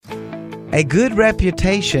A good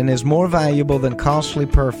reputation is more valuable than costly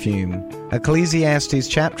perfume. Ecclesiastes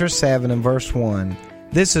chapter 7 and verse 1.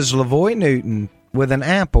 This is LaVoy Newton with an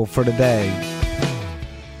apple for today.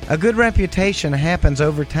 A good reputation happens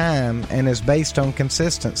over time and is based on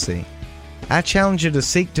consistency. I challenge you to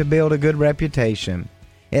seek to build a good reputation.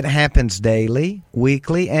 It happens daily,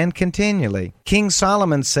 weekly, and continually. King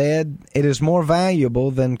Solomon said, "It is more valuable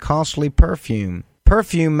than costly perfume."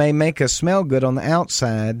 Perfume may make us smell good on the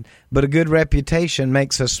outside, but a good reputation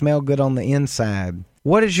makes us smell good on the inside.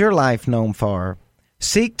 What is your life known for?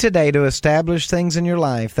 Seek today to establish things in your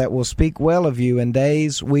life that will speak well of you in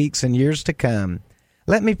days, weeks, and years to come.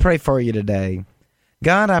 Let me pray for you today.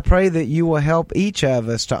 God, I pray that you will help each of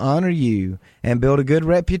us to honor you and build a good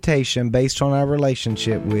reputation based on our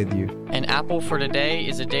relationship with you. An Apple for Today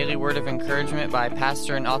is a daily word of encouragement by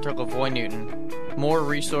pastor and author LaVoy Newton. More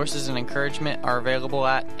resources and encouragement are available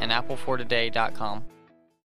at anapplefortoday.com.